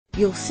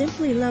You'll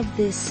simply love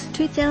this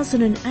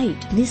 2008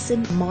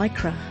 Nissan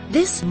Micra.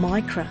 This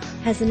Micra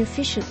has an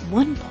efficient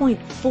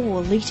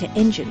 1.4-litre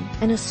engine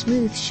and a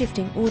smooth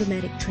shifting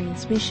automatic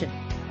transmission.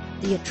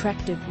 The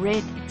attractive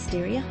red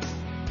exterior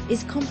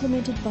is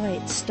complemented by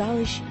its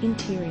stylish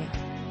interior.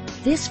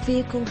 This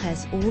vehicle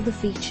has all the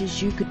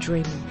features you could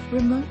dream of.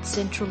 Remote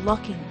central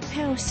locking,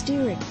 power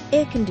steering,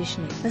 air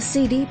conditioning, a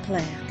CD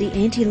player. The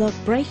anti-lock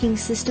braking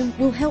system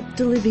will help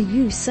deliver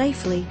you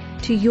safely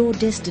to your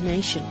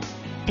destination.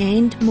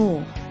 And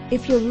more.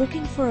 If you're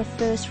looking for a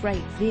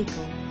first-rate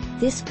vehicle,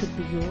 this could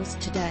be yours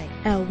today.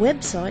 Our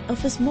website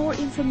offers more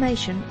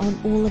information on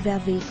all of our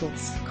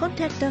vehicles.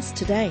 Contact us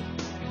today.